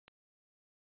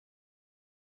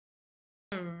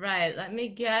All right, let me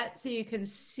get so you can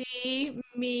see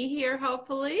me here,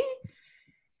 hopefully.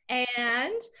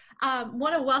 And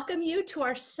want to welcome you to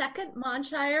our second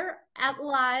Montshire at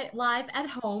Live at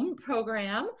Home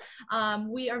program.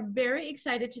 We are very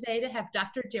excited today to have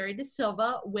Dr. Jerry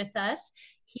DeSilva with us.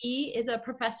 He is a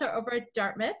professor over at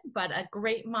Dartmouth, but a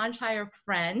great Montshire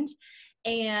friend.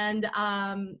 And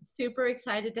super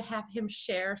excited to have him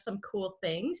share some cool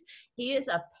things. He is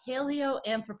a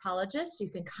paleoanthropologist. You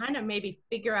can kind of maybe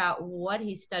figure out what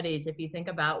he studies if you think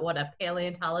about what a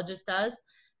paleontologist does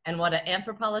and what an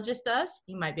anthropologist does.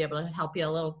 He might be able to help you a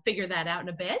little figure that out in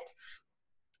a bit.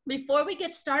 Before we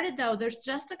get started, though, there's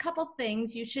just a couple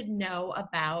things you should know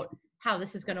about how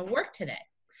this is going to work today.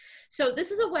 So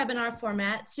this is a webinar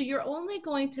format, so you're only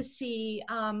going to see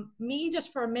me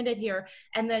just for a minute here,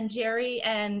 and then Jerry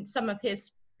and some of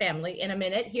his family in a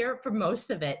minute here for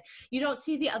most of it. You don't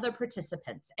see the other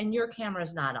participants, and your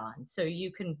camera's not on, so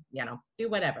you can, do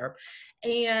whatever.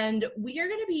 And we are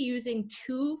going to be using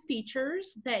two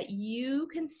features that you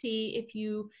can see if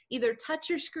you either touch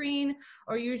your screen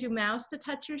or use your mouse to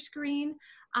touch your screen.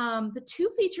 The two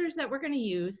features that we're going to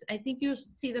use, I think you'll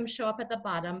see them show up at the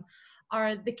bottom,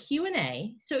 are the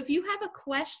Q&A. So if you have a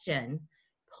question,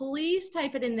 please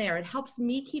type it in there. It helps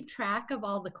me keep track of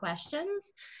all the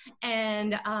questions.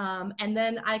 And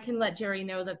then I can let Jerry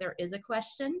know that there is a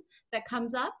question that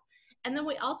comes up. And then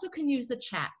we also can use the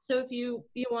chat. So if you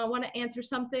want to answer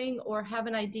something or have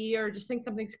an idea or just think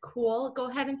something's cool, go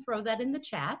ahead and throw that in the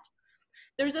chat.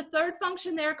 There's a third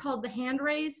function there called the hand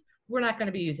raise. We're not going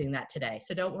to be using that today,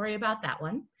 so don't worry about that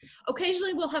one.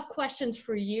 Occasionally, we'll have questions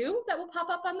for you that will pop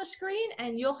up on the screen,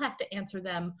 and you'll have to answer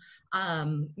them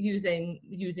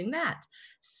using that.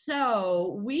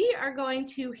 So we are going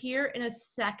to, here in a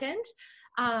second,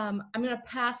 I'm going to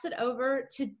pass it over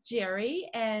to Jerry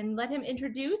and let him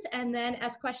introduce, and then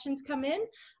as questions come in,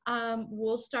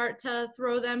 we'll start to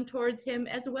throw them towards him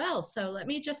as well. So let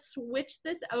me just switch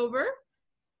this over,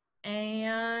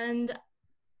 and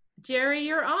Jerry,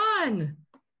 you're on.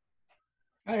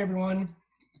 Hi, everyone.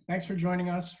 Thanks for joining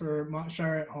us for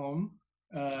Montshire at Home.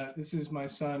 This is my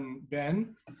son,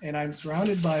 Ben, and I'm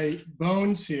surrounded by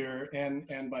bones here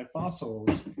and by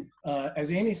fossils.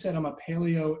 As Amy said, I'm a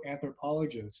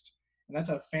paleoanthropologist, and that's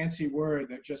a fancy word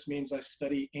that just means I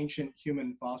study ancient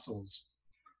human fossils.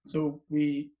 So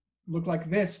we look like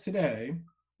this today.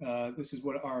 This is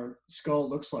what our skull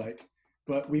looks like,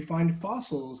 but we find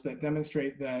fossils that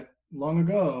demonstrate that long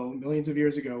ago, millions of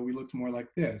years ago, we looked more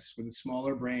like this, with the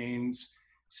smaller brains,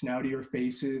 snoutier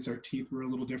faces, our teeth were a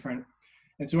little different.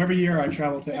 And so every year I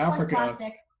travel to Africa.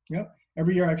 Yep.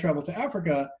 Every year I travel to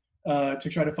Africa to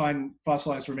try to find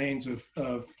fossilized remains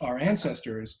of our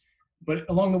ancestors. But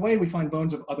along the way, we find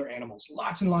bones of other animals,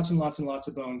 lots and lots and lots and lots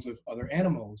of bones of other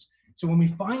animals. So when we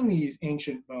find these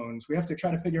ancient bones, we have to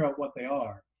try to figure out what they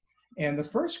are. And the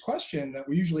first question that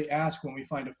we usually ask when we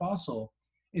find a fossil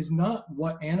is not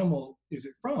what animal is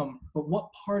it from, but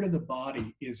what part of the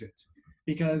body is it?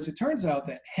 Because it turns out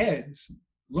that heads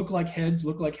look like heads,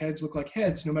 look like heads, look like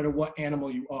heads, no matter what animal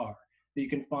you are. That you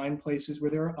can find places where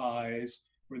there are eyes,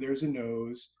 where there's a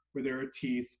nose, where there are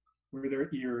teeth, where there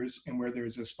are ears, and where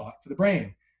there's a spot for the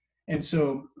brain. And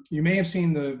so you may have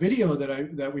seen the video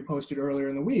that we posted earlier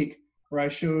in the week, where I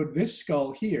showed this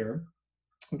skull here,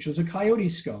 which was a coyote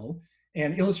skull,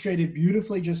 and illustrated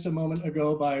beautifully just a moment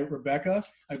ago by Rebecca,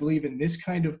 I believe in this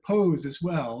kind of pose as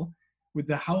well, with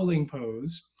the howling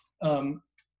pose.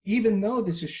 Even though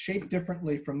this is shaped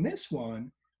differently from this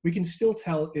one, we can still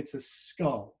tell it's a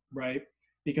skull, right?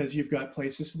 Because you've got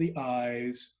places for the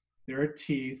eyes, there are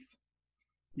teeth,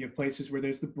 you have places where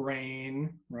there's the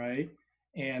brain, right?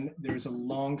 And there's a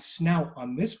long snout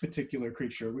on this particular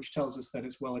creature, which tells us that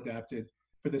it's well adapted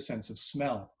for the sense of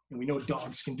smell. And we know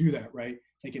dogs can do that, right?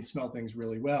 They can smell things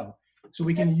really well. So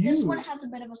we can use— This one has a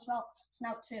bit of a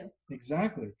snout too.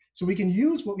 Exactly. So we can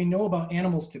use what we know about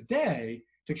animals today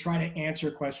to try to answer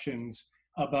questions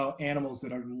about animals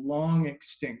that are long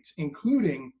extinct,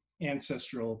 including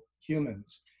ancestral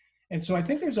humans. And so I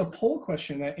think there's a poll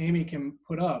question that Amy can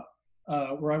put up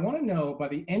where I want to know by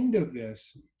the end of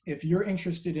this, if you're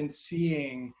interested in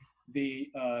seeing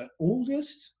the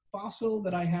oldest fossil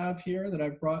that I have here that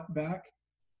I've brought back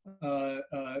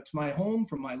to my home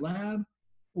from my lab,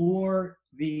 or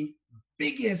the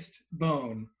biggest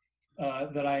bone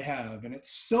that I have. And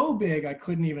it's so big I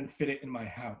couldn't even fit it in my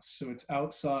house. So it's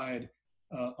outside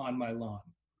on my lawn.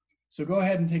 So go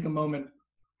ahead and take a moment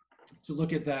to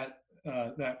look at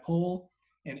that poll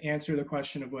and answer the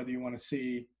question of whether you want to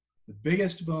see the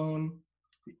biggest bone,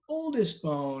 the oldest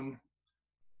bone,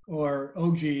 or,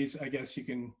 oh geez, I guess you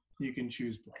can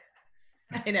choose both.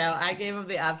 I know. I gave them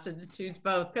the option to choose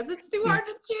both because it's too hard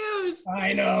to choose.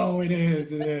 I know, it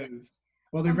is, it is.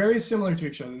 Well, they're very similar to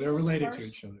each other. They're related to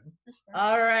each other.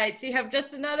 All right. So you have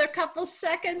just another couple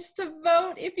seconds to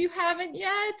vote if you haven't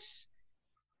yet.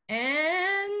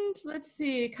 And let's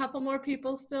see, a couple more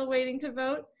people still waiting to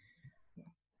vote.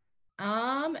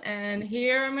 And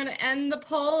here I'm going to end the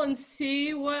poll and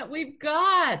see what we've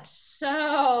got.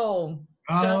 So,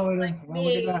 just like well,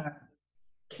 look at that.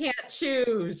 Can't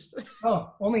choose.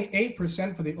 Oh, only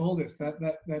 8% for the oldest.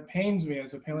 That pains me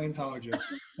as a paleontologist.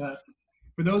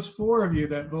 For those 4 of you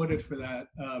that voted for that,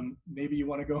 maybe you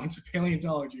want to go into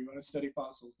paleontology, you want to study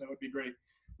fossils, that would be great.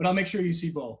 But I'll make sure you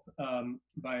see both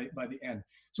by the end.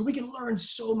 So we can learn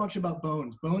so much about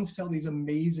bones. Bones tell these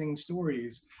amazing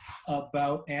stories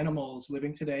about animals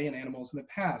living today and animals in the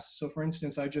past. So for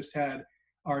instance, I just had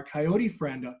our coyote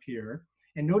friend up here,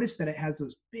 and notice that it has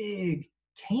those big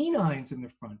canines in the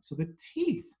front. So the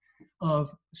teeth of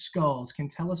skulls can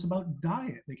tell us about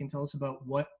diet. They can tell us about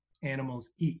what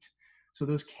animals eat. So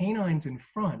those canines in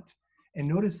front, and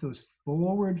notice those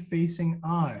forward-facing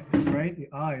eyes, right? The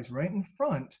eyes right in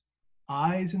front,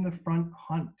 eyes in the front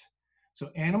hunt. So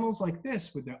animals like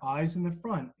this with their eyes in the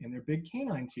front and their big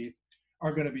canine teeth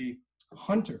are going to be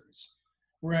hunters.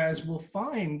 Whereas we'll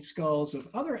find skulls of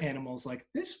other animals like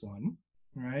this one,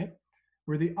 right?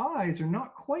 Where the eyes are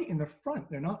not quite in the front.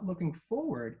 They're not looking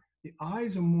forward. The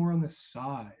eyes are more on the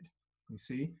side. You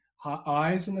see?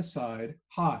 Eyes on the side,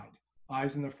 hide.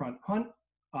 Eyes in the front, hunt.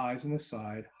 Eyes on the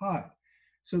side, hide.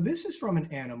 So this is from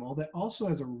an animal that also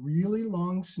has a really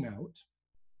long snout,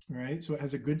 right? So it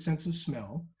has a good sense of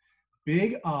smell.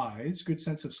 Big eyes, good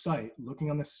sense of sight,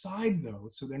 looking on the side though,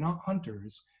 so they're not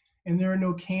hunters. And there are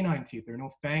no canine teeth, there are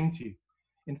no fang teeth.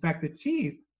 In fact, the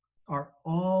teeth are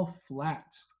all flat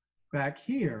back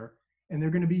here, and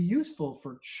they're going to be useful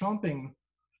for chomping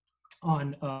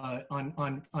on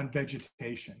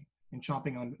vegetation and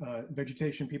chomping on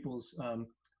vegetation, people's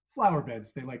flower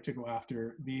beds they like to go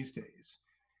after these days.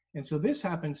 And so this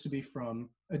happens to be from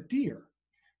a deer.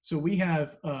 So we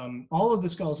have all of the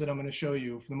skulls that I'm going to show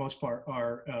you for the most part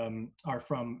are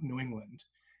from New England.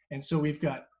 And so we've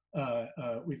got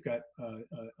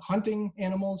hunting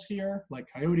animals here like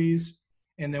coyotes,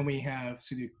 and then we have,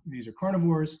 so these are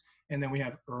carnivores, and then we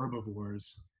have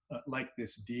herbivores like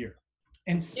this deer.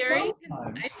 And Jerry,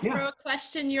 I throw a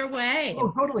question your way.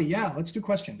 Oh, totally. Yeah, let's do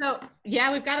questions. So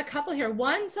yeah, we've got a couple here.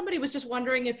 One, somebody was just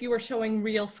wondering if you were showing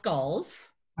real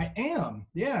skulls. I am.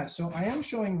 Yeah, so I am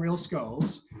showing real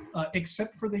skulls,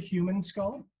 except for the human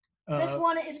skull. This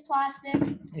one is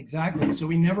plastic. Exactly. So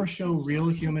we never show real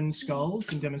human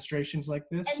skulls in demonstrations like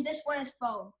this. And this one is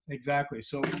foam. Exactly.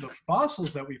 So the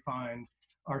fossils that we find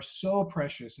are so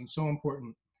precious and so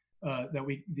important that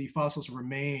the fossils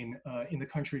remain in the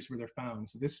countries where they're found.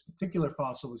 So this particular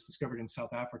fossil was discovered in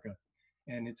South Africa,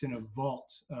 and it's in a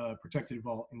vault, protected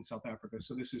vault in South Africa.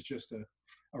 So this is just a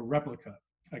replica,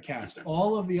 a cast.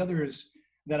 All of the others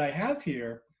that I have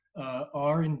here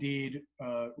are indeed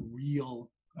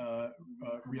real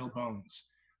bones.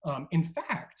 In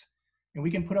fact, and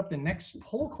we can put up the next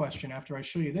poll question after I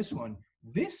show you this one,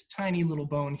 this tiny little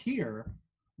bone here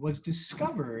was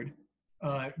discovered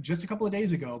just a couple of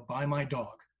days ago by my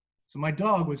dog. So my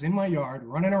dog was in my yard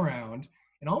running around,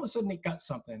 and all of a sudden it got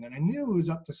something, and I knew it was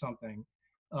up to something.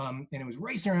 And it was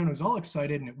racing around, it was all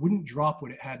excited, and it wouldn't drop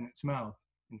what it had in its mouth.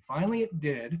 And finally it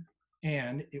did,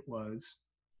 and it was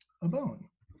a bone.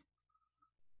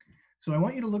 So I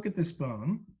want you to look at this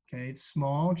bone. Okay, it's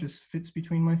small, just fits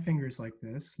between my fingers like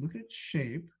this. Look at its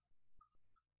shape.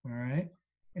 All right.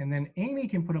 And then Amy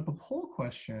can put up a poll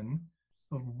question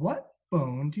of what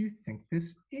bone do you think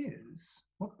this is?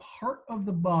 What part of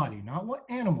the body, not what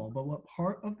animal, but what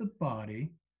part of the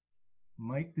body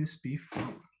might this be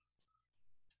from?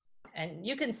 And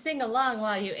you can sing along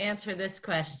while you answer this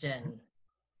question.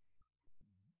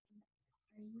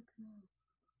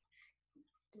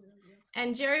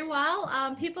 And Jerry,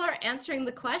 while people are answering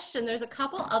the question, there's a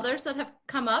couple others that have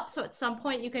come up. So at some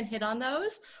point you can hit on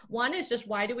those. One is just,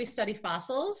 why do we study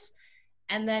fossils?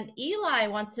 And then Eli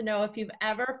wants to know if you've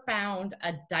ever found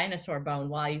a dinosaur bone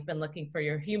while you've been looking for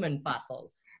your human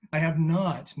fossils. I have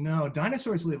not, no.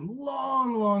 Dinosaurs lived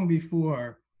long, long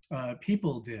before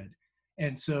people did.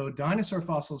 And so dinosaur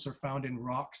fossils are found in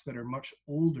rocks that are much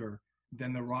older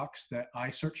than the rocks that I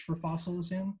search for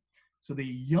fossils in. So the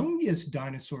youngest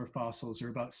dinosaur fossils are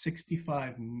about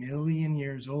 65 million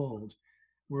years old,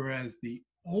 whereas the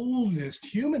oldest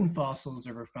human fossils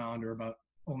ever found are about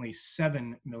only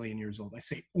 7 million years old. I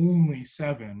say only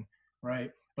 7,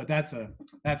 right? But that's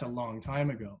a long time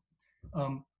ago.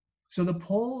 So the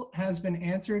poll has been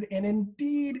answered, and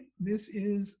indeed, this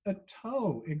is a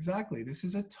toe. Exactly, this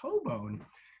is a toe bone.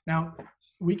 Now,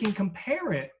 we can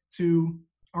compare it to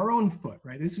our own foot,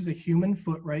 right? This is a human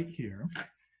foot right here,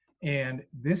 and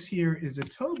this here is a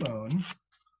toe bone.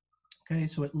 Okay,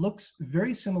 so it looks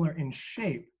very similar in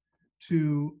shape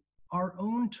to our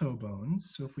own toe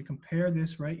bones. So if we compare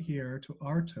this right here to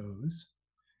our toes.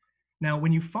 Now,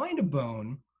 when you find a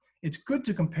bone, it's good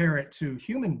to compare it to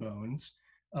human bones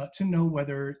to know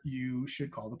whether you should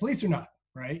call the police or not,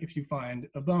 right? If you find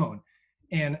a bone.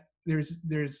 And there's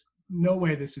no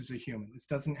way this is a human. This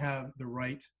doesn't have the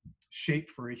right shape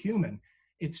for a human.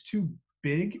 It's too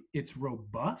big, it's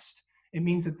robust. It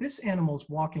means that this animal's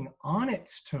walking on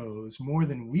its toes more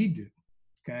than we do,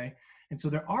 okay? And so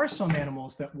there are some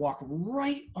animals that walk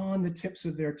right on the tips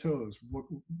of their toes,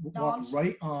 walk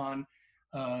right on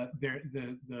their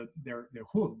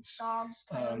hooves. Dogs,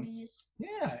 coyotes.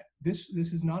 Yeah, this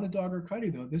is not a dog or coyote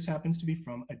though. This happens to be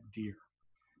from a deer.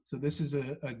 So this is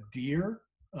a deer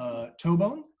toe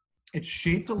bone. It's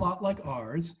shaped a lot like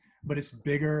ours, but it's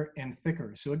bigger and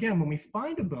thicker. So again, when we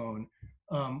find a bone,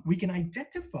 we can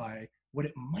identify what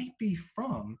it might be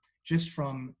from just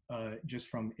from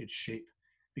its shape.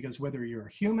 Because whether you're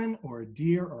a human or a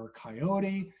deer or a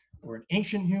coyote or an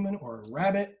ancient human or a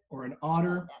rabbit or an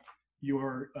otter,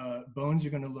 your bones are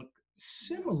going to look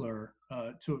similar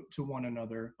to one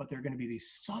another, but there are going to be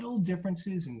these subtle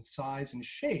differences in size and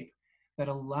shape that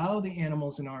allow the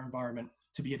animals in our environment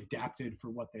to be adapted for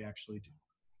what they actually do.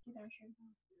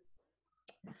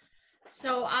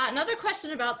 So another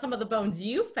question about some of the bones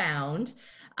you found.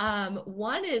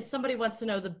 One is somebody wants to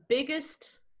know the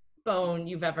biggest bone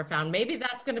you've ever found. Maybe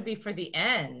that's going to be for the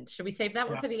end. Should we save that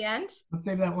one for the end? Let's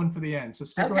save that one for the end. So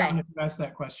stick around if you ask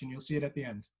that question. You'll see it at the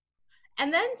end.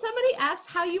 And then somebody asked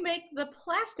how you make the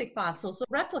plastic fossils, the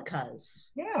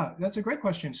replicas. Yeah, that's a great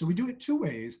question. So we do it two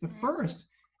ways. The first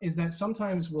is that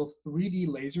sometimes we'll 3D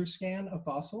laser scan a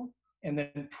fossil and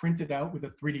then print it out with a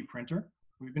 3D printer.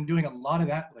 We've been doing a lot of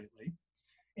that lately.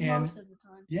 And most of the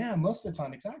time. Yeah, most of the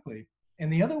time, exactly.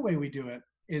 And the other way we do it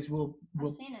is we'll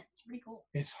I've seen it. It's pretty cool.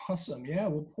 It's awesome. Yeah,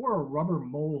 we'll pour a rubber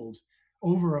mold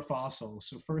over a fossil.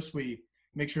 So first we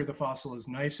make sure the fossil is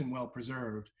nice and well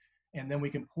preserved, and then we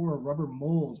can pour a rubber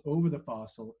mold over the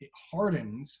fossil. It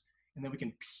hardens, and then we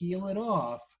can peel it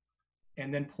off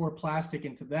and then pour plastic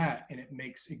into that, and it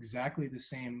makes exactly the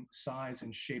same size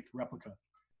and shaped replica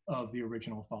of the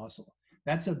original fossil.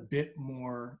 That's a bit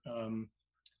more,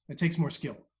 it takes more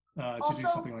skill to do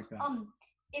something like that.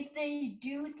 If they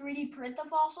do 3D print the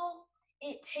fossil,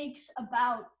 it takes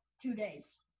about 2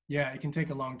 days. Yeah, it can take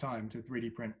a long time to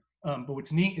 3D print. But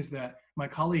what's neat is that my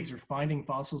colleagues are finding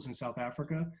fossils in South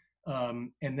Africa,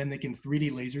 and then they can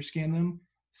 3D laser scan them,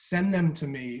 send them to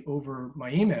me over my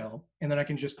email, and then I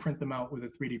can just print them out with a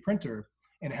 3D printer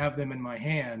and have them in my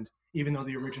hand, even though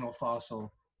the original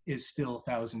fossil is still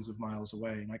thousands of miles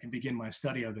away. And I can begin my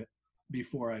study of it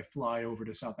before I fly over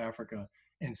to South Africa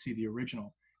and see the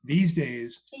original. These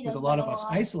days, with a lot of us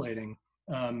isolating,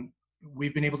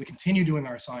 we've been able to continue doing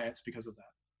our science because of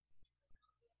that.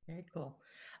 Very cool.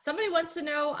 Somebody wants to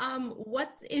know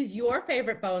what is your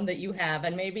favorite bone that you have,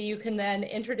 and maybe you can then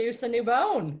introduce a new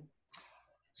bone.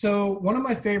 So one of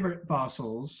my favorite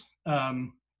fossils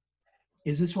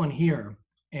is this one here,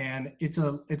 and it's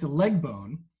a leg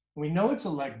bone. We know it's a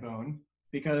leg bone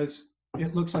because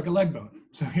it looks like a leg bone.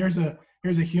 So here's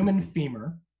a human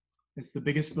femur. It's the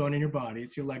biggest bone in your body.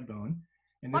 It's your leg bone.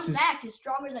 And this back is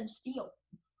stronger than steel.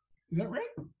 Is that right?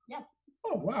 Yep.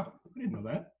 Oh, wow. I didn't know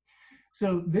that.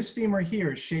 So this femur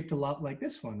here is shaped a lot like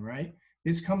this one, right?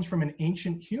 This comes from an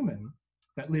ancient human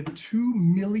that lived 2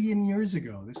 million years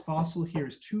ago. This fossil here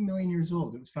is 2 million years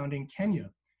old. It was found in Kenya.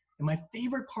 And my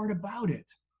favorite part about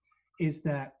it is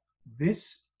that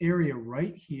this area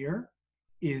right here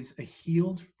is a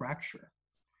healed fracture.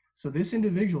 So this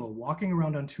individual walking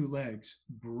around on 2 legs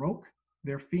broke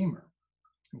their femur,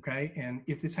 okay? And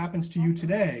if this happens to you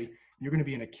today, you're gonna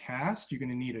be in a cast, you're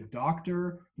gonna need a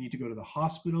doctor, you need to go to the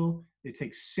hospital. It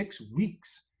takes 6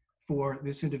 weeks for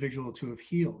this individual to have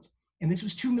healed. And this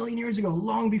was 2 million years ago,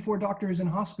 long before doctors and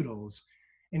hospitals.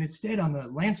 And instead on the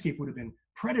landscape would have been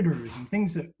predators and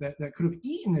things that could have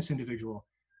eaten this individual,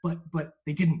 but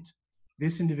they didn't.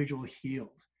 This individual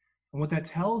healed. And what that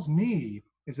tells me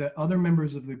is that other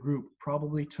members of the group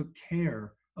probably took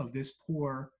care of this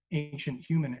poor ancient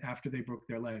human after they broke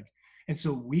their leg. And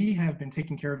so we have been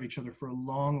taking care of each other for a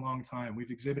long, long time.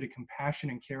 We've exhibited compassion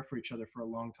and care for each other for a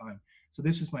long time. So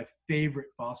this is my favorite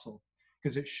fossil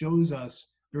because it shows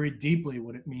us very deeply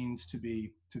what it means to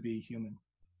be human.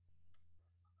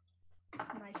 That's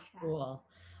a nice shot. Cool.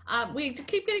 We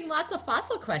keep getting lots of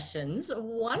fossil questions.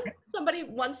 Somebody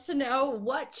wants to know,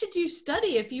 what should you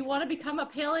study if you want to become a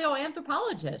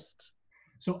paleoanthropologist?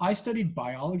 So I studied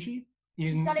biology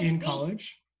in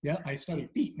college. Yeah, I study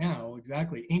feet now,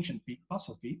 exactly. Ancient feet,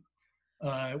 fossil feet.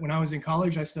 When I was in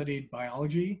college, I studied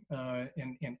biology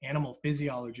and animal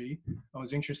physiology. I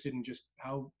was interested in just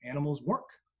how animals work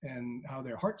and how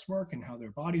their hearts work and how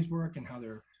their bodies work and how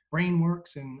their brain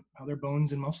works and how their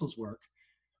bones and muscles work.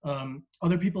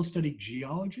 Other people study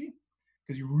geology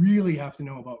because you really have to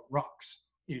know about rocks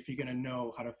if you're going to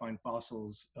know how to find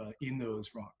fossils in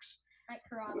those rocks. Like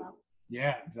Carrabba.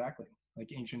 Yeah, exactly.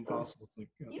 Like ancient fossils, like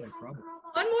Carrabba.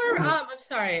 One more, I'm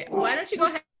sorry. Why don't you go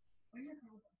ahead?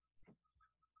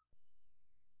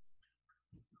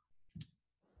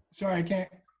 Sorry, I can't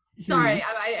hear Sorry, you.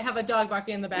 I have a dog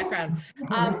barking in the background.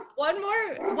 One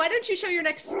more. Why don't you show your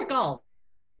next skull?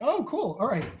 Oh, cool. All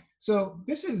right. So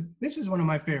this is one of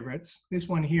my favorites. This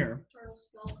one here,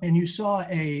 and you saw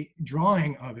a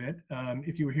drawing of it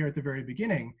if you were here at the very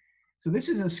beginning. So this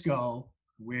is a skull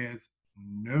with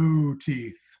no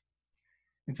teeth,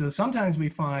 and so sometimes we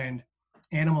find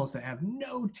animals that have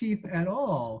no teeth at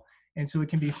all, and so it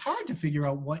can be hard to figure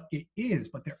out what it is.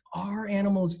 But there are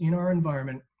animals in our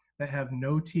environment that have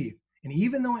no teeth, and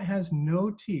even though it has no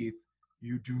teeth,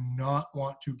 you do not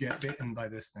want to get bitten by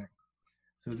this thing.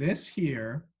 So this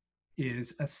here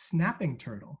is a snapping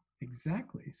turtle.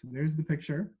 Exactly. So there's the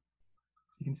picture.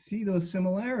 You can see those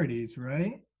similarities,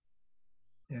 right?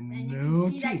 And you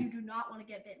can see that you do not want to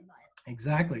get bitten by it.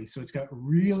 Exactly. So it's got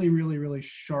really, really, really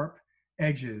sharp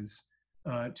edges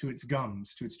to its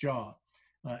gums, to its jaw.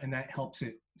 And that helps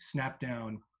it snap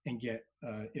down and get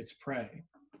its prey.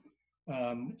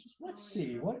 Let's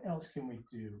see, what else can we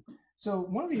do? So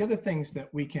one of the other things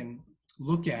that we can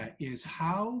look at is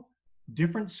how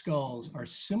different skulls are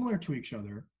similar to each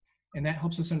other, and that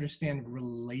helps us understand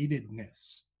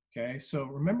relatedness. Okay, so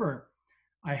remember,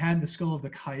 I had the skull of the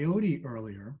coyote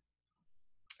earlier,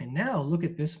 and now look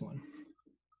at this one.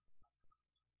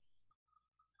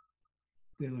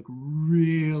 They look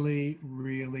really,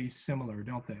 really similar,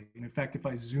 don't they? And in fact, if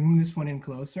I zoom this one in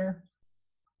closer,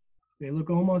 they look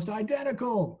almost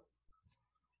identical.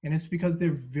 And it's because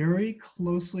they're very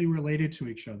closely related to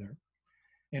each other.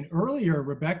 And earlier,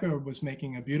 Rebecca was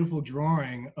making a beautiful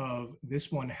drawing of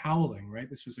this one howling, right?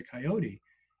 This was a coyote.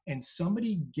 And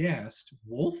somebody guessed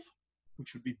wolf,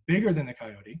 which would be bigger than the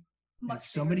coyote. And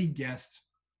somebody guessed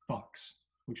fox,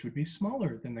 which would be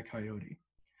smaller than the coyote.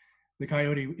 The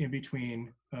coyote in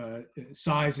between,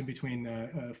 size in between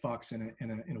a fox and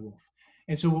a wolf.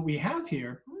 And so what we have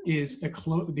here is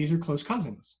these are close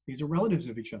cousins. These are relatives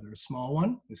of each other. A small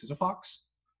one, this is a fox,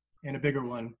 and a bigger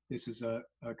one, this is a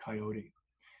coyote.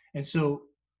 And so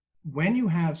when you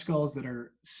have skulls that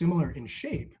are similar in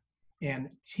shape and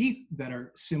teeth that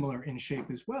are similar in shape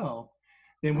as well,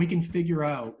 then we can figure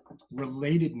out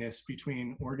relatedness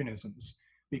between organisms,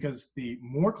 because the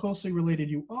more closely related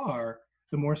you are,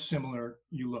 the more similar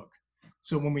you look.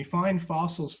 So when we find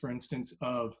fossils, for instance,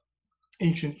 of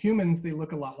ancient humans, they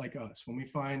look a lot like us. When we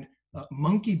find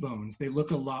monkey bones, they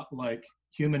look a lot like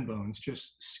human bones,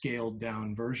 just scaled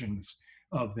down versions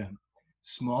of them.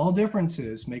 Small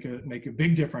differences make a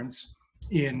big difference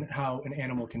in how an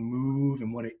animal can move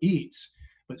and what it eats,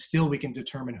 but still we can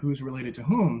determine who's related to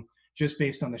whom just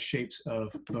based on the shapes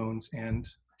of bones and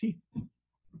teeth.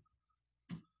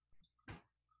 Are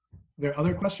there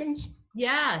other questions?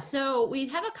 Yeah, so we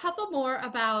have a couple more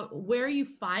about where you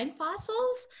find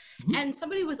fossils. Mm-hmm. And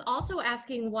somebody was also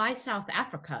asking why South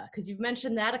Africa, because you've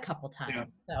mentioned that a couple times.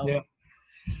 Yeah.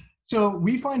 So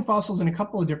we find fossils in a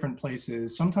couple of different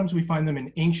places. Sometimes we find them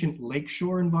in ancient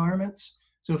lakeshore environments.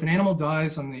 So if an animal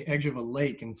dies on the edge of a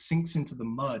lake and sinks into the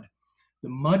mud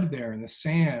there and the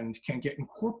sand can get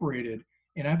incorporated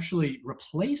and actually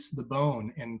replace the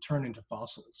bone and turn into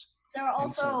fossils. There are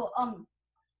also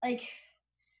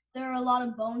there are a lot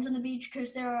of bones on the beach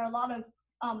because there are a lot of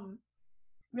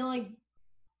really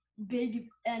big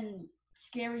and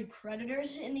scary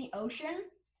predators in the ocean.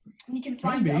 And you can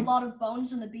find a lot of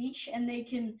bones on the beach, and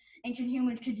ancient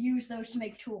humans could use those to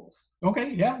make tools.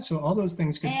 Okay, yeah, so all those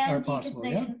things are possible.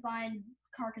 They can find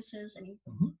carcasses and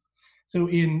mm-hmm. So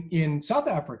in South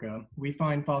Africa, we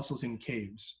find fossils in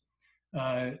caves.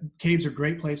 Caves are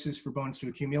great places for bones to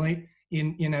accumulate.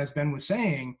 In as Ben was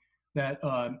saying, that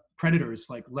predators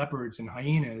like leopards and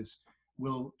hyenas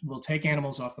will take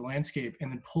animals off the landscape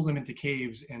and then pull them into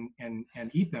caves and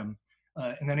eat them.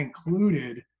 And that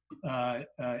included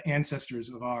ancestors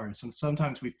of ours. And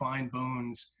sometimes we find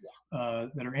bones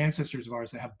that are ancestors of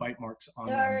ours that have bite marks on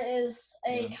them. There is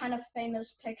a kind of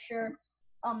famous picture.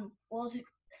 Well, it's a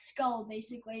skull,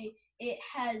 basically. It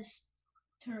has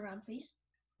turn around, please.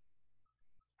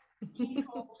 Teeth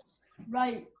holes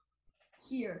right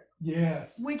here.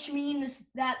 Yes. Which means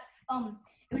that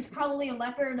it was probably a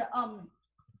leopard.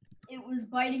 It was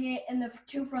biting it, and the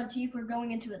two front teeth were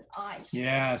going into its eyes.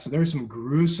 Yeah, so there's some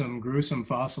gruesome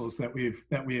fossils that we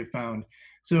have found.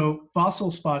 So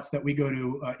fossil spots that we go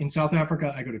to in South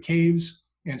Africa, I go to caves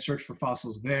and search for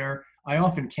fossils there. I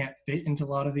often can't fit into a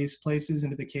lot of these places,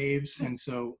 into the caves, and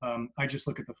so I just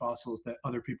look at the fossils that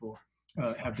other people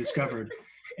have discovered.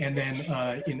 And then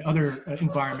in other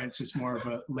environments, it's more of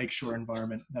a lakeshore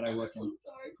environment that I work in.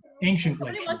 Ancient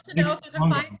Somebody lakeshore. wants to know if you can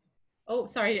find. Oh,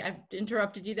 sorry, I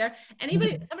interrupted you there.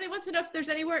 Somebody wants to know if there's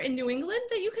anywhere in New England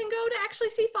that you can go to actually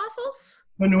see fossils?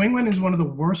 Well, New England is one of the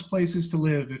worst places to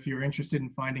live if you're interested in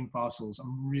finding fossils.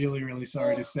 I'm really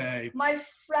sorry to say. My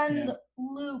friend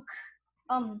Luke,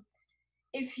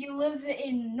 if you live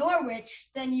in Norwich,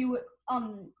 then you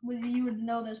would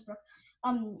know this, bro.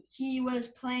 He was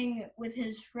playing with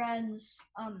his friends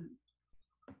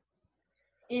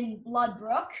in Blood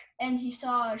Brook, and he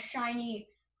saw a shiny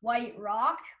white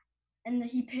rock, and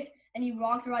he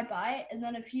walked right by it, and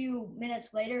then a few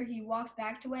minutes later he walked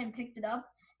back to it and picked it up,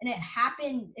 and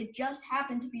it just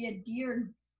happened to be a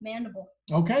deer mandible.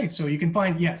 Okay, so you can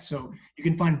find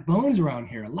bones around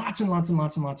here, lots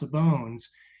of bones.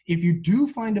 If you do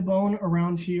find a bone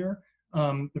around here,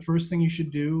 the first thing you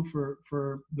should do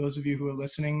for those of you who are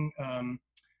listening,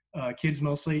 kids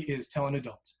mostly, is tell an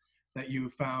adult that you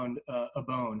found a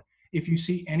bone. If you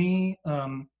see any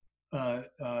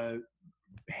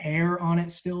hair on it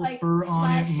still, like fur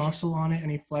on it, muscle on it,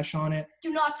 any flesh on it,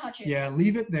 do not touch it. Yeah,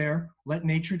 leave it there. Let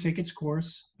nature take its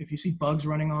course. If you see bugs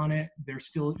running on it, they're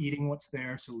still eating what's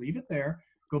there, so leave it there.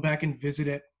 Go back and visit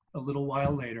it a little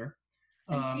while later.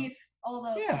 And see if all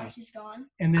the flesh is gone.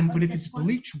 And then, but if it's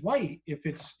bleach white, if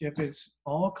it's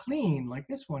all clean like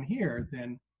this one here,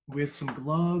 then with some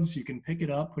gloves, you can pick it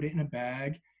up, put it in a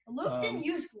bag. Luke didn't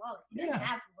use gloves. He didn't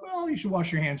have gloves. Well, you should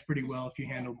wash your hands pretty well if you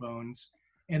handle bones.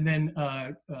 And then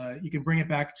you can bring it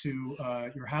back to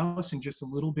your house, and just a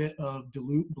little bit of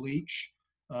dilute bleach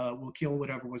will kill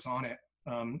whatever was on it,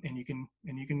 and you can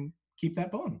keep that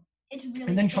bone. It's really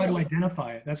and then try to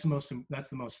identify it. That's the most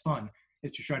fun,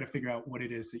 is to try to figure out what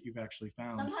it is that you've actually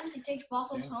found. Sometimes he takes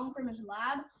fossils home from his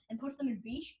lab and puts them in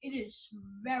beach. It is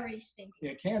very stinky.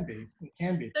 It can be.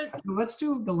 So let's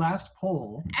do the last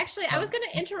poll. Actually, I was going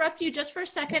to interrupt you just for a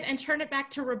second and turn it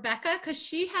back to Rebecca, because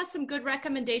she has some good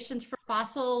recommendations for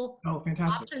fossil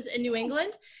options in New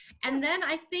England. And then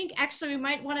I think actually we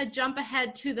might want to jump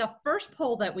ahead to the first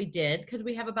poll that we did, because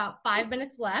we have about 5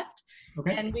 minutes left,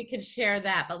 and we can share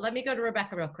that. But let me go to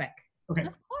Rebecca real quick. Okay.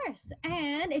 Of course.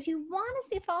 And if you want to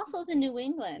see fossils in New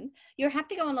England, you have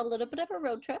to go on a little bit of a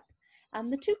road trip.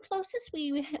 The two closest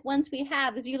ones we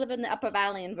have, if you live in the Upper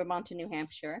Valley in Vermont and New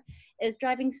Hampshire, is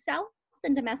driving south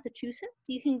into Massachusetts.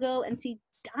 You can go and see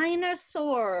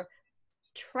dinosaur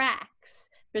tracks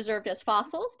preserved as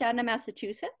fossils down in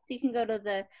Massachusetts. You can go to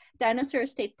the Dinosaur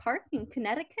State Park in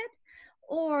Connecticut,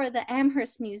 or the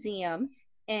Amherst Museum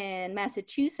in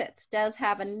Massachusetts does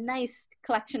have a nice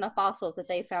collection of fossils that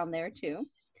they found there too.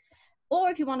 Or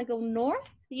if you want to go north,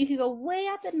 you can go way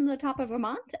up in the top of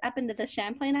Vermont, up into the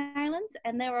Champlain Islands,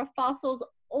 and there are fossils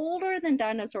older than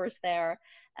dinosaurs there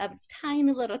of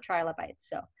tiny little trilobites.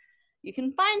 So you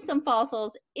can find some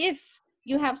fossils if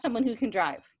you have someone who can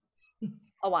drive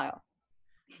a while.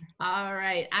 All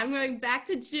right, I'm going back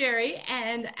to Jerry,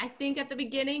 and I think at the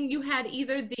beginning you had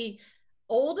either the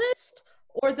oldest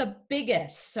or the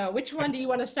biggest. So which one do you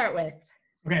want to start with?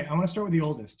 Okay, I want to start with the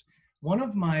oldest. One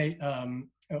of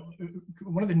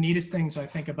the neatest things I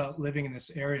think about living in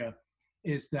this area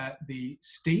is that the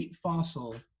state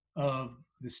fossil of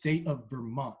the state of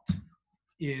Vermont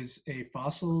is a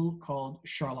fossil called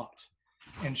Charlotte.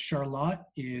 And Charlotte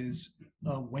is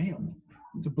a whale.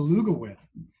 It's a beluga whale.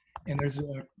 And there's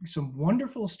some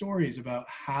wonderful stories about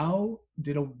how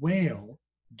did a whale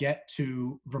get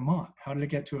to Vermont? How did it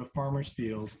get to a farmer's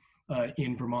field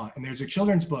in Vermont? And there's a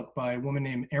children's book by a woman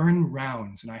named Erin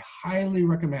Rounds, and I highly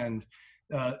recommend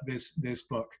this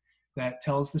book that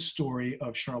tells the story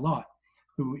of Charlotte,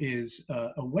 who is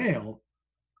a whale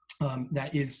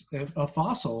that is a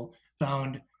fossil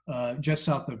found just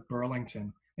south of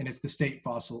Burlington, and it's the state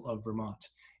fossil of Vermont.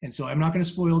 And so I'm not going to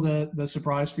spoil the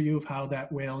surprise for you of how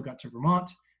that whale got to Vermont.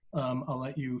 I'll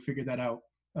let you figure that out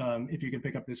if you can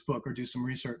pick up this book or do some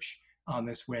research on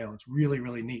this whale. It's really,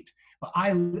 really neat. But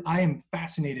I am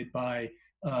fascinated by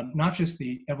not just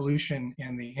the evolution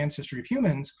and the ancestry of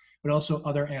humans, but also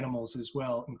other animals as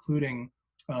well, including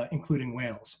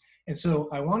whales. And so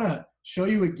I want to show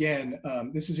you again,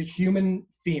 this is a human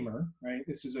femur, right?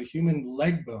 This is a human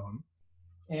leg bone.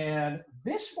 And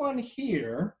this one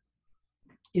here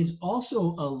is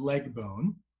also a leg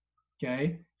bone,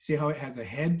 okay? See how it has a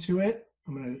head to it?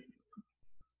 I'm gonna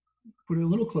put it a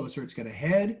little closer. It's got a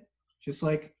head, just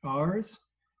like ours.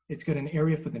 It's got an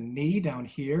area for the knee down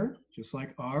here, just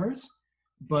like ours.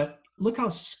 But look how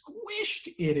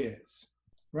squished it is,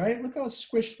 right? Look how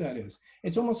squished that is.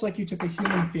 It's almost like you took a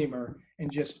human femur and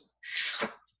just,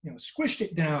 squished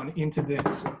it down into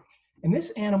this. And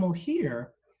this animal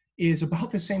here is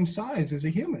about the same size as a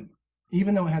human,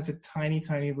 even though it has a tiny,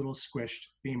 tiny little squished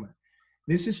femur.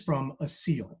 This is from a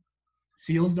seal.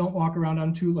 Seals don't walk around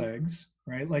on two legs,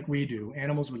 right, like we do.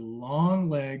 Animals with long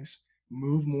legs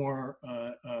move more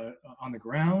on the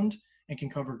ground and can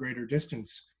cover greater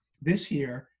distance. This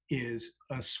here is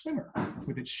a swimmer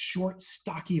with its short,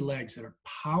 stocky legs that are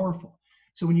powerful.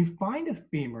 So when you find a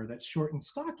femur that's short and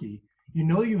stocky, you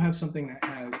know you have something that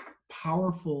has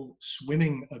powerful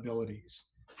swimming abilities.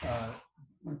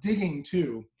 Digging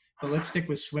too, but let's stick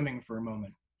with swimming for a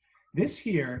moment. This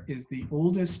here is the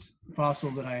oldest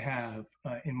fossil that I have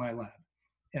in my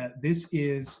lab. This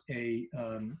is a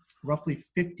roughly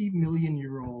 50 million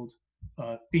year old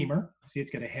femur. See,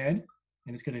 it's got a head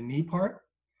and it's got a knee part,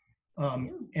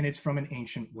 and it's from an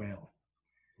ancient whale.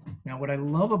 Now, what I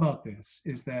love about this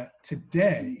is that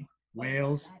today,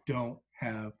 whales don't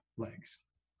have legs.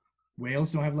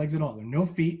 Whales don't have legs at all. There are no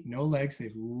feet, no legs.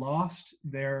 They've lost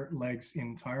their legs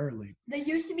entirely. They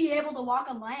used to be able to walk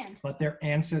on land. But their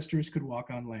ancestors could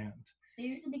walk on land. They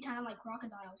used to be kind of like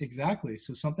crocodiles. Exactly.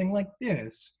 So something like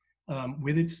this,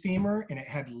 with its femur, and it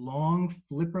had long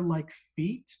flipper-like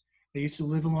feet. They used to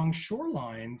live along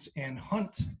shorelines and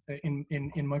hunt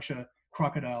in much a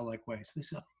crocodile-like way. So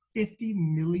this is a 50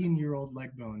 million year old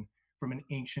leg bone from an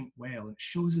ancient whale. It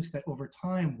shows us that over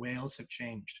time, whales have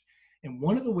changed. And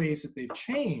one of the ways that they've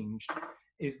changed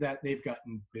is that they've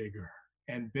gotten bigger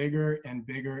and bigger and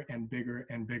bigger and bigger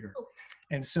and bigger.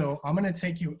 And so I'm going to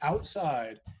take you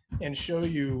outside and show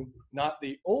you not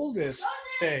the oldest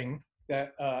thing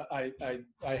that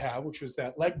I have, which was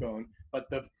that leg bone, but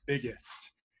the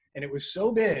biggest. And it was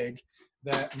so big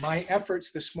that my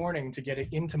efforts this morning to get it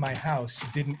into my house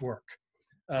didn't work.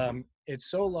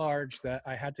 It's so large that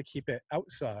I had to keep it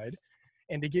outside.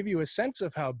 And to give you a sense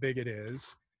of how big it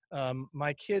is,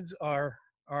 my kids are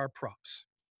props.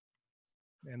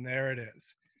 And there it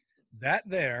is. That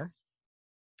there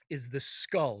is the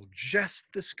skull, just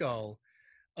the skull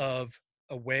of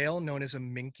a whale known as a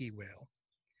minke whale.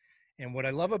 And what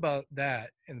I love about that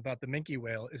and about the minke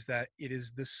whale is that it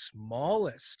is the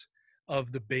smallest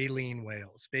of the baleen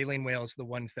whales. Baleen whales, the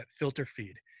ones that filter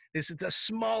feed. This is the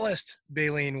smallest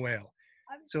baleen whale.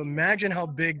 So imagine how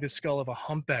big the skull of a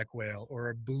humpback whale or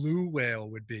a blue whale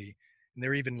would be. And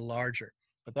they're even larger.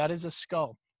 But that is a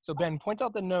skull. So Ben, point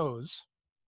out the nose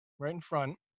right in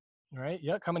front. All right,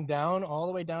 yeah, coming down, all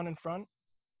the way down in front.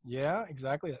 Yeah,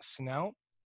 exactly, that snout.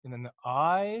 And then the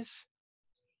eyes,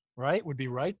 right, would be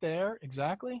right there.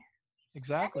 Exactly,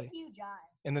 exactly. That's a huge eye.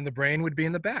 And then the brain would be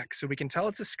in the back. So we can tell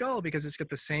it's a skull because it's got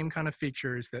the same kind of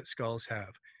features that skulls have.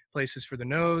 Places for the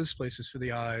nose, places for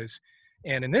the eyes.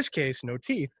 And in this case, no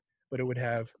teeth, but it would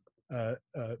have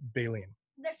baleen.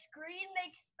 The screen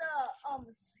makes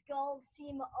the skull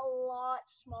seem a lot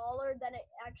smaller than it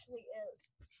actually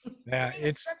is. Yeah,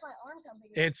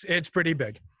 it's pretty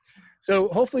big. So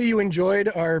hopefully you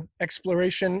enjoyed our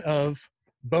exploration of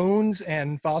bones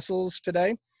and fossils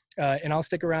today, and I'll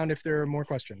stick around if there are more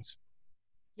questions.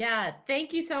 Yeah,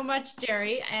 thank you so much,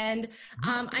 Jerry. And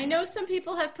I know some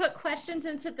people have put questions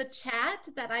into the chat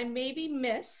that I maybe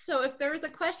missed. So if there is a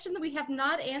question that we have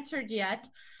not answered yet,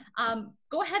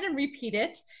 go ahead and repeat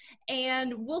it.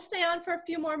 And we'll stay on for a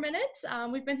few more minutes.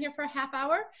 We've been here for a half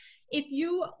hour. If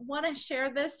you want to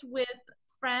share this with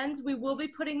friends, we will be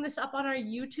putting this up on our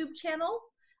YouTube channel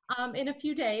in a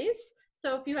few days.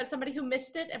 So if you had somebody who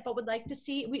missed it but would like to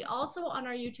see, we also on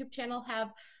our YouTube channel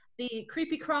have the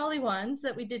creepy crawly ones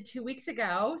that we did 2 weeks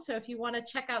ago. So if you want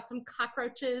to check out some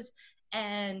cockroaches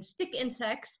and stick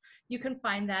insects, you can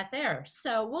find that there.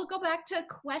 So we'll go back to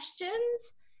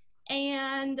questions.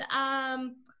 And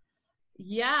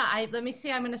yeah, let me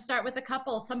see, I'm going to start with a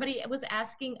couple. Somebody was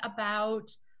asking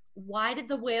about why did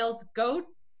the whales go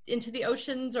into the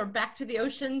oceans or back to the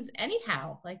oceans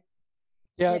anyhow?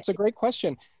 Yeah, it's a great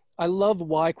question. I love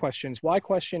why questions. Why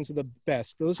questions are the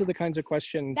best. Those are the kinds of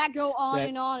questions that go on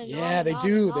and on and yeah, on. Yeah, they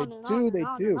do. They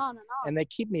do. And they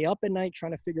keep me up at night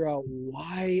trying to figure out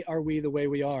why are we the way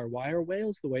we are? Why are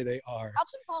whales the way they are?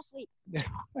 Helps them fall asleep.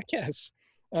 I guess.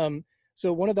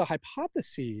 So one of the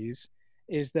hypotheses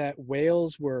is that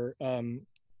whales were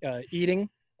eating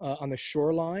on the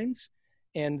shorelines,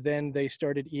 And then they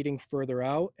started eating further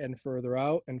out and further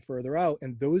out and further out.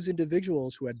 And those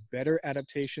individuals who had better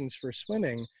adaptations for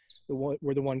swimming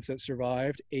were the ones that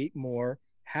survived, ate more,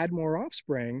 had more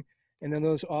offspring. And then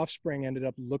those offspring ended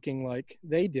up looking like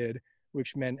they did,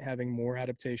 which meant having more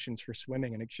adaptations for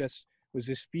swimming. And it just was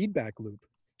this feedback loop.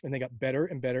 And they got better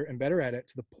and better and better at it,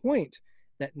 to the point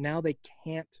that now they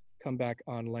can't come back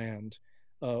on land,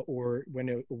 or when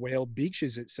a whale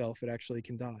beaches itself, it actually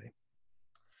can die.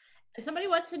 Somebody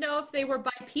wants to know if they were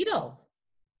bipedal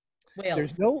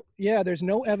whales. There's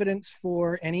no evidence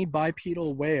for any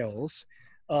bipedal whales.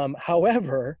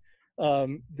 However,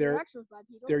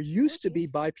 there used to be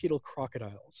bipedal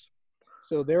crocodiles.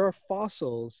 So there are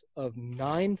fossils of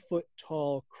 9-foot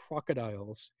tall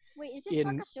crocodiles. Wait, is it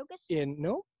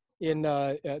Sarcosuchus?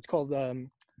 It's called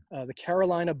the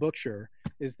Carolina butcher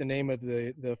is the name of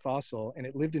the fossil, and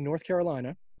it lived in North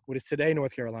Carolina, what is today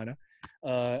North Carolina,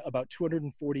 about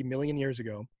 240 million years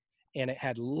ago. And it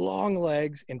had long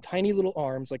legs and tiny little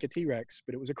arms like a T-Rex,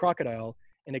 but it was a crocodile,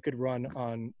 and it could run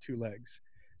on 2 legs.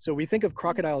 So we think of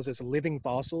crocodiles as living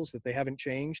fossils, that they haven't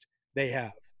changed. They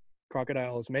have.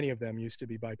 Crocodiles, many of them used to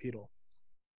be bipedal.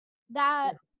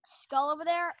 That skull over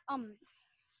there,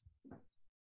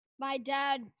 my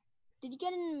dad, did he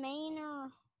get in Maine or?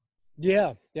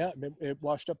 Yeah, it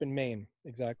washed up in Maine,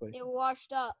 exactly. It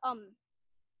washed up,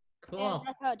 Cool. and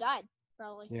that's how it died,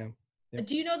 probably. Yeah.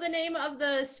 Do you know the name of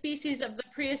the species of the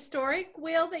prehistoric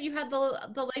whale that you had the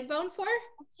leg bone for?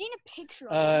 I've seen a picture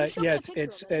of it. Yes,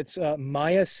 it's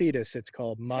Maiacetus. It's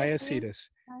called Maiacetus.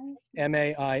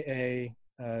 M-A-I-A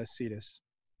cetus.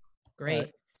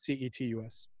 Great.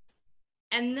 C-E-T-U-S.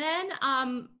 And then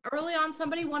early on,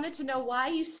 somebody wanted to know why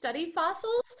you study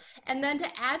fossils. And then to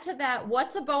add to that,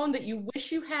 what's a bone that you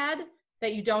wish you had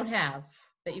that you don't have,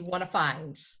 that you want to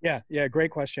find? Yeah,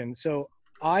 great question. So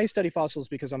I study fossils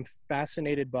because I'm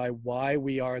fascinated by why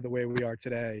we are the way we are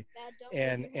today,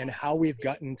 and how we've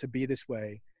gotten to be this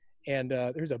way. And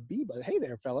there's a bee, but hey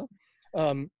there, fella.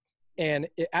 And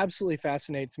it absolutely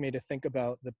fascinates me to think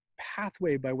about the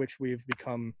pathway by which we've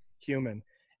become human.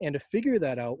 And to figure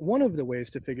that out, one of the ways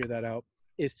to figure that out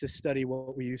is to study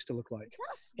what we used to look like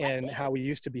and how we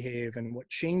used to behave, and what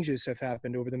changes have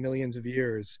happened over the millions of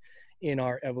years in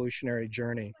our evolutionary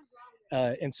journey.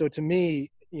 And so to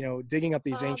me, digging up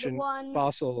these ancient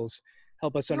fossils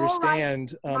help us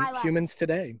understand humans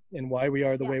today and why we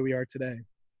are the way we are today.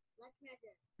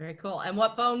 Very cool. And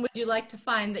what bone would you like to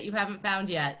find that you haven't found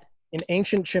yet? An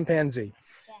ancient chimpanzee.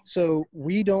 So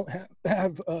we don't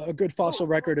have a good fossil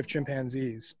record of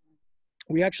chimpanzees.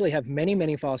 We actually have many,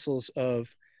 many fossils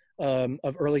of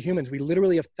early humans. We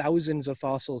literally have thousands of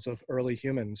fossils of early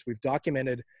humans. We've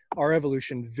documented our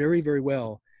evolution very, very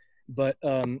well. But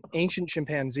ancient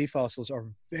chimpanzee fossils are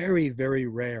very, very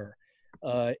rare.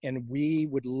 And we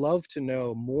would love to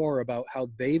know more about how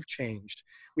they've changed.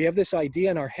 We have this idea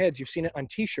in our heads, you've seen it on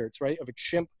t-shirts, right, of a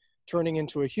chimp turning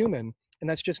into a human, and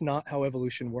that's just not how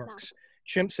evolution works. No.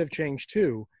 Chimps have changed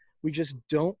too. We just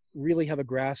don't really have a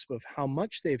grasp of how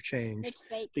much they've changed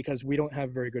because we don't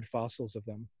have very good fossils of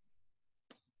them.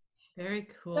 Very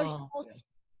cool.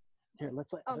 Here,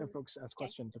 let's let other folks ask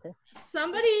questions, okay?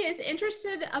 Somebody is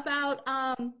interested about,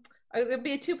 there'll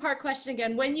be a 2-part question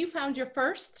again. When you found your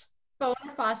first bone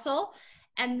or fossil,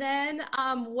 and then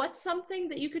what's something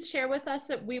that you could share with us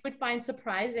that we would find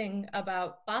surprising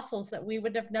about fossils that we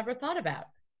would have never thought about?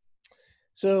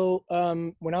 So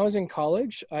when I was in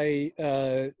college,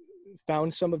 I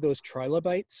found some of those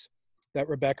trilobites that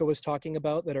Rebecca was talking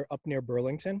about that are up near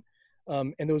Burlington.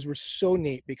 And those were so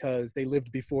neat because they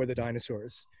lived before the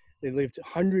dinosaurs. They lived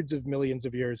hundreds of millions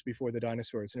of years before the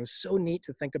dinosaurs. And it was so neat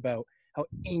to think about how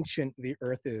ancient the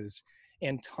Earth is,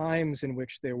 and times in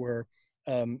which there were,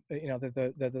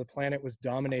 that the planet was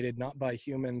dominated not by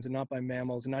humans and not by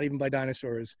mammals and not even by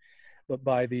dinosaurs, but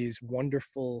by these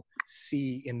wonderful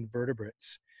sea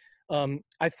invertebrates.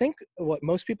 I think what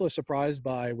most people are surprised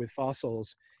by with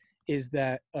fossils is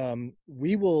that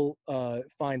we will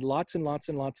find lots and lots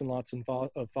and lots and lots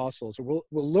of fossils, or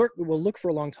we'll look for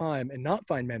a long time and not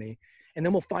find many, and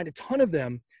then we'll find a ton of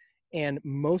them, and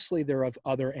mostly they're of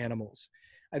other animals.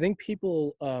 I think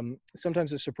people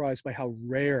sometimes are surprised by how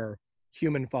rare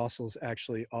human fossils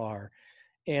actually are.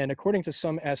 And according to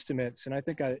some estimates, and I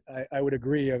think I would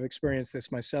agree, I've experienced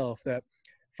this myself, that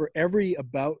for every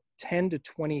about 10 to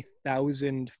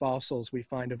 20,000 fossils we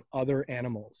find of other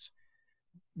animals,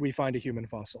 we find a human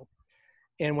fossil.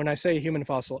 And when I say a human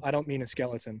fossil, I don't mean a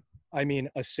skeleton. I mean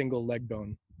a single leg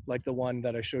bone, like the one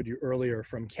that I showed you earlier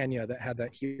from Kenya that had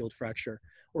that healed fracture,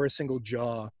 or a single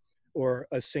jaw, or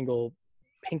a single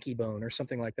pinky bone, or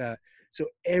something like that. So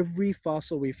every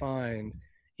fossil we find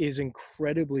is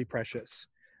incredibly precious,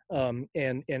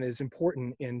 and is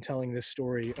important in telling this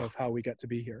story of how we got to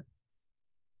be here.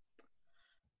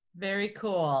 Very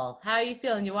cool. How are you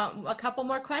feeling? You want a couple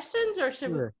more questions, or should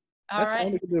Sure. we? All That's right.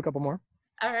 fine. We can do a couple more.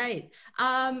 All right.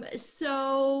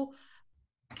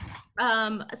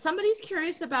 Somebody's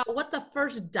curious about what the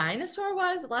first dinosaur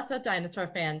was. Lots of dinosaur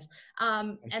fans.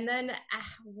 And then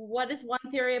what is one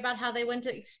theory about how they went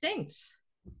extinct?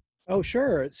 Oh,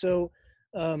 sure. So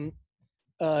um,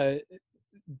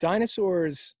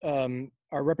 dinosaurs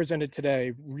are represented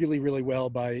today really, really well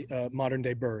by modern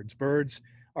day birds. Birds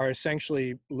are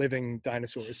essentially living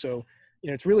dinosaurs. So,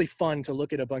 it's really fun to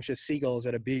look at a bunch of seagulls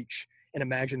at a beach and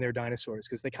imagine they're dinosaurs,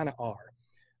 because they kind of are.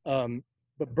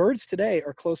 But birds today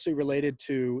are closely related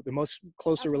to, the most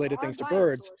closely related things to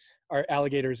birds are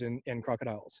alligators and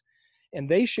crocodiles. And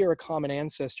they share a common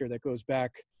ancestor that goes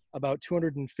back about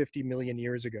 250 million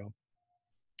years ago.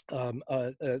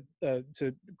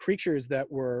 To creatures that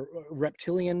were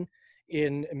reptilian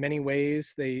in many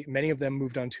ways. Many of them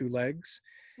moved on two legs.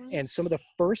 And some of the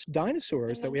first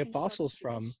dinosaurs that we have fossils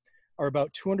from are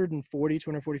about 240,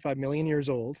 245 million years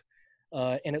old.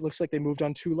 And it looks like they moved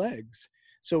on two legs.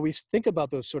 So we think about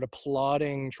those sort of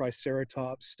plodding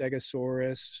Triceratops,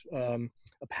 Stegosaurus,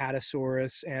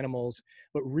 Apatosaurus animals,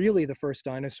 but really the first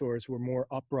dinosaurs were more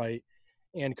upright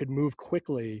and could move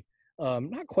quickly,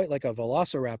 not quite like a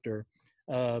velociraptor,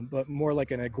 but more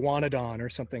like an iguanodon or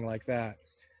something like that.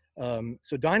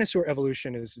 So dinosaur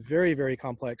evolution is very, very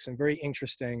complex and very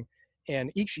interesting.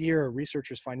 And each year,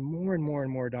 researchers find more and more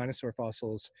and more dinosaur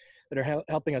fossils that are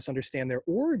helping us understand their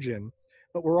origin,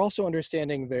 but we're also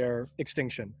understanding their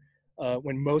extinction,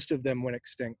 when most of them went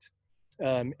extinct.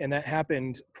 And that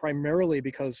happened primarily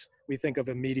because we think of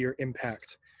a meteor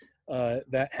impact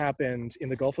that happened in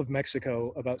the Gulf of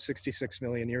Mexico about 66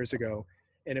 million years ago.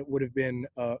 And it would have been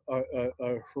a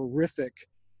horrific,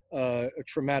 a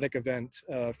traumatic event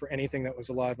for anything that was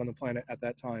alive on the planet at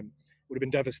that time. It would have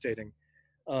been devastating.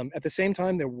 At the same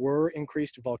time, there were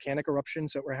increased volcanic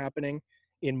eruptions that were happening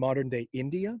in modern day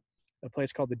India, a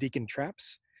place called the Deccan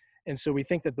Traps. And so we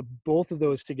think that both of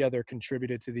those together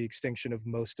contributed to the extinction of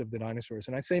most of the dinosaurs.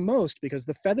 And I say most because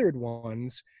the feathered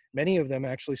ones, many of them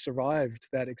actually survived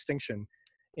that extinction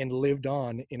and lived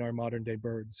on in our modern day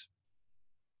birds.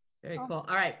 Very cool.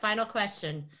 All right, final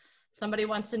question. Somebody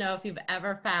wants to know if you've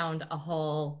ever found a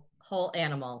whole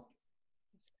animal.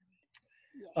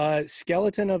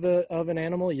 Skeleton of an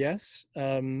animal, yes.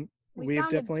 We have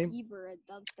found definitely. A beaver at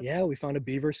yeah, we found a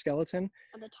beaver skeleton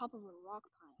at the top of a rock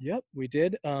pile. Yep, we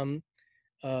did.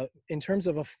 In terms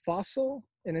of a fossil,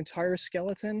 an entire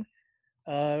skeleton,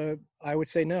 I would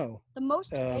say no. The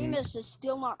most famous is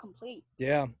still not complete.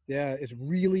 Yeah, it's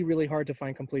really, really hard to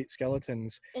find complete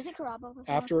skeletons. Is it Carabo?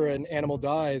 After an animal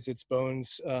dies, its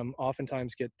bones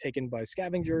oftentimes get taken by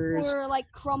scavengers. Or like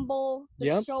crumble.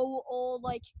 They're Yep. so old,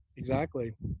 like.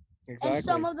 Exactly. And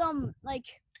some of them, like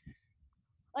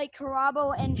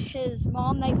Carabo and his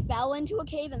mom, they fell into a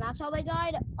cave and that's how they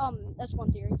died. That's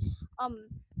one theory.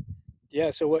 Yeah,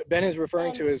 so what Ben is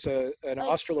referring to is an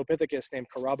Australopithecus named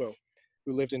Carabo,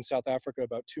 who lived in South Africa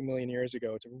about 2 million years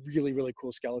ago. It's a really, really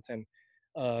cool skeleton.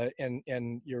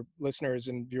 And your listeners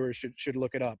and viewers should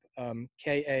look it up.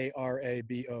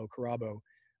 Karabo, Carabo.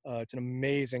 It's an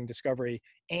amazing discovery.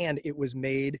 And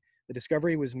the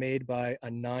discovery was made by a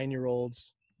 9-year-old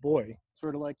boy,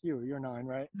 sort of like you. You're 9,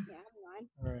 right? Yeah, I'm 9.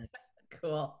 All right.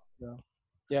 Cool.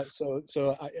 Yeah.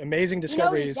 So amazing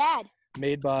discoveries His dad.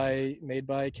 made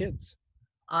by kids.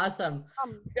 Awesome.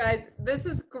 Guys, this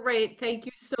is great. Thank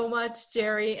you so much,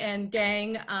 Jerry and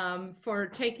gang, for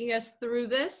taking us through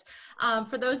this.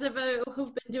 For those of you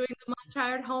who've been doing the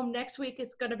Montshire at home, next week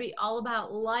it's going to be all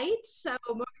about light. So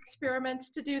more experiments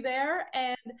to do there.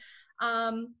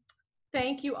 And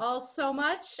thank you all so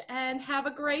much and have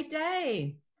a great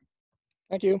day.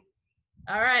 Thank you.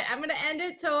 All right, I'm going to end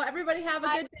it. So everybody have a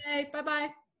good day. Bye-bye.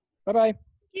 Bye-bye. Thank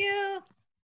you.